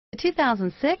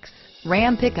2006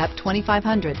 Ram Pickup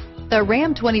 2500. The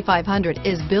Ram 2500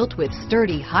 is built with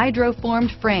sturdy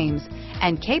hydroformed frames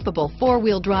and capable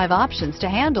four-wheel drive options to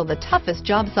handle the toughest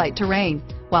job site terrain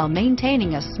while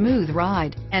maintaining a smooth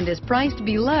ride, and is priced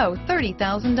below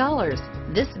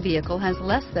 $30,000. This vehicle has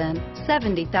less than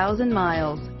 70,000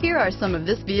 miles. Here are some of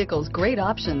this vehicle's great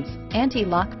options: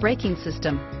 anti-lock braking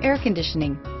system, air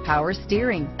conditioning, power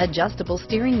steering, adjustable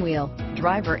steering wheel,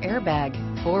 driver airbag,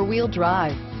 four-wheel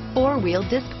drive, four-wheel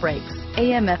disc brakes,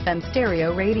 AM/FM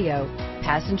stereo radio,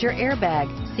 passenger airbag,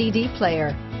 CD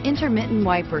player, intermittent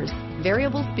wipers,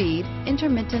 variable speed,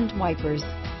 intermittent wipers,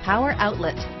 power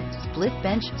outlet, split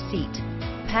bench seat,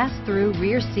 pass-through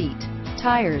rear seat,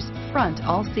 tires front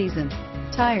all season,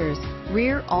 tires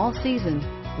rear all season,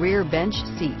 rear bench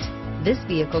seat. This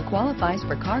vehicle qualifies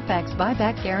for CarFax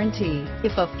buyback guarantee.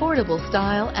 If affordable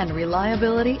style and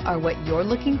reliability are what you're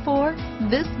looking for,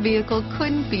 this vehicle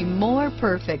couldn't be more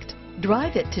perfect.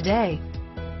 Drive it today.